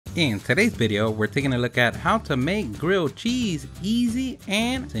In today's video, we're taking a look at how to make grilled cheese easy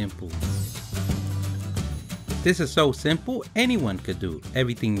and simple. This is so simple, anyone could do.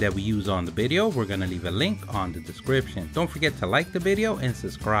 Everything that we use on the video, we're gonna leave a link on the description. Don't forget to like the video and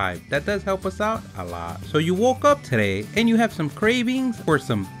subscribe. That does help us out a lot. So you woke up today and you have some cravings for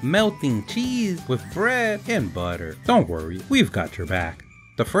some melting cheese with bread and butter. Don't worry, we've got your back.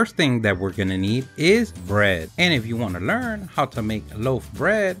 The first thing that we're gonna need is bread. And if you want to learn how to make loaf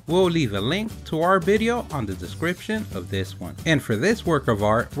bread, we'll leave a link to our video on the description of this one. And for this work of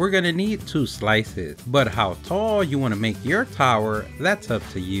art, we're gonna need 2 slices. But how tall you want to make your tower, that's up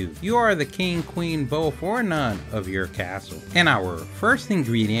to you. You are the king, queen, both or none of your castle. And our first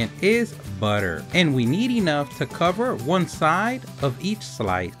ingredient is butter. And we need enough to cover one side of each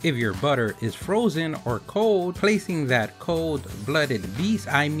slice. If your butter is frozen or cold, placing that cold-blooded beast,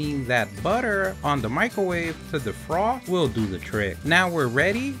 I mean that butter, on the microwave to defrost will do the trick. Now we're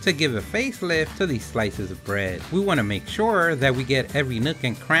ready to give a facelift to these slices of bread. We want to make sure that we get every nook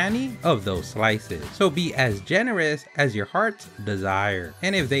and cranny of those slices. So be as generous as your heart's desire.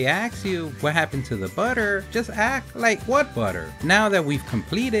 And if they ask you what happened to the butter, just act like what butter? Now that we've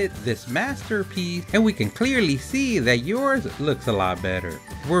completed this masterpiece and we can clearly see that yours looks a lot better,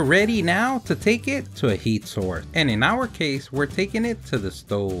 we're ready now to take it to a heat source. And in our case, we're taking it to the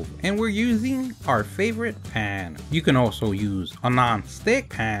stove and we're using our favorite pan. You can also use a non-stick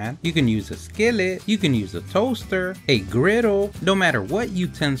pan, you can use a skillet, you can use a toaster, a griddle. No matter what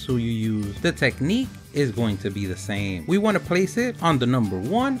utensil you use, the technique is going to be the same. We want to place it on the number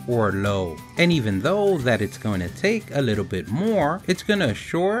 1 or low. And even though that it's going to take a little bit more, it's going to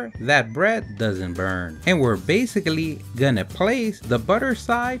assure that bread doesn't burn. And we're basically going to place the butter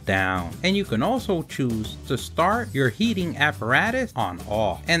side down. And you can also choose to start your heating apparatus on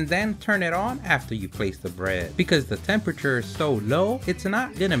off and then turn it on after you place the bread. Because the temperature is so low, it's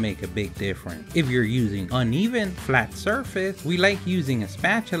not going to make a big difference. If you're using uneven flat surface, we like using a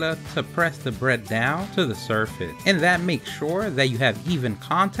spatula to press the bread down to the surface, and that makes sure that you have even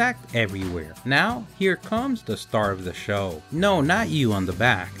contact everywhere. Now here comes the star of the show. No, not you on the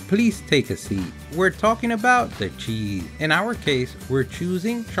back. Please take a seat. We're talking about the cheese. In our case, we're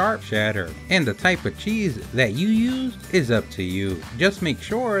choosing sharp cheddar, and the type of cheese that you use is up to you. Just make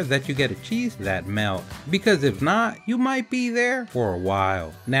sure that you get a cheese that melts, because if not, you might be there for a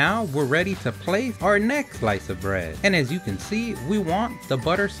while. Now we're ready to place our next slice of bread, and as you can see, we want the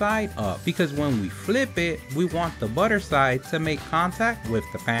butter side up, because when we flip it, we want the butter side to make contact with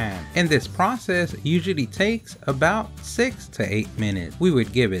the pan. And this process usually takes about 6 to 8 minutes. We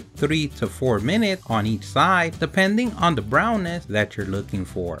would give it 3 to 4 minutes on each side, depending on the brownness that you're looking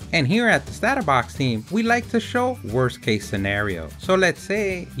for. And here at the StatUpBox team, we like to show worst case scenario. So let's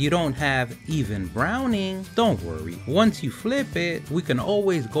say you don't have even browning, don't worry. Once you flip it, we can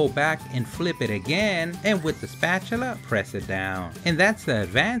always go back and flip it again, and with the spatula, press it down. And that's the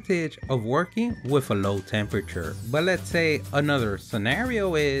advantage of working with a low temperature. But let's say another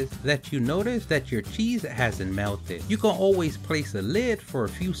scenario is that you notice that your cheese hasn't melted. You can always place a lid for a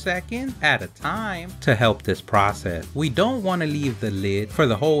few seconds at a time to help this process. We don't want to leave the lid for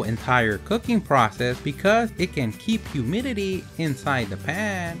the whole entire cooking process because it can keep humidity inside the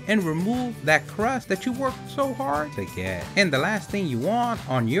pan and remove that crust that you worked so hard to get. And the last thing you want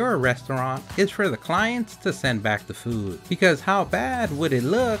on your restaurant is for the clients to send back the food, because how bad would it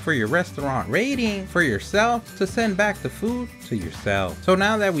look for your restaurant rating for yourself to send back the food to yourself. So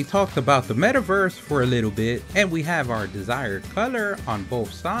now that we talked about the metaverse for a little bit and we have our desired color on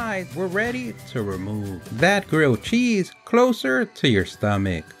both sides, we're ready to remove that grilled cheese closer to your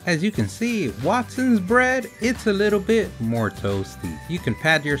stomach. As you can see, Watson's bread, it's a little bit more toasty. You can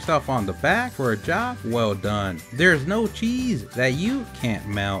pat yourself on the back for a job well done. There's no cheese that you can't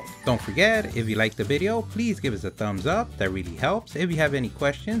melt. Don't forget, if you like the video, please give us a thumbs up. That really helps. If you have any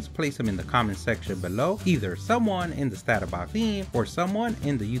questions, place them in the comment section below. Either someone in the StatUpBox team or someone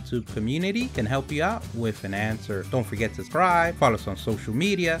in the YouTube community can help you out with an answer. Don't forget to subscribe, follow us on social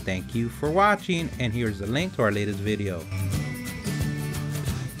media. Thank you for watching, and here's the link to our latest video.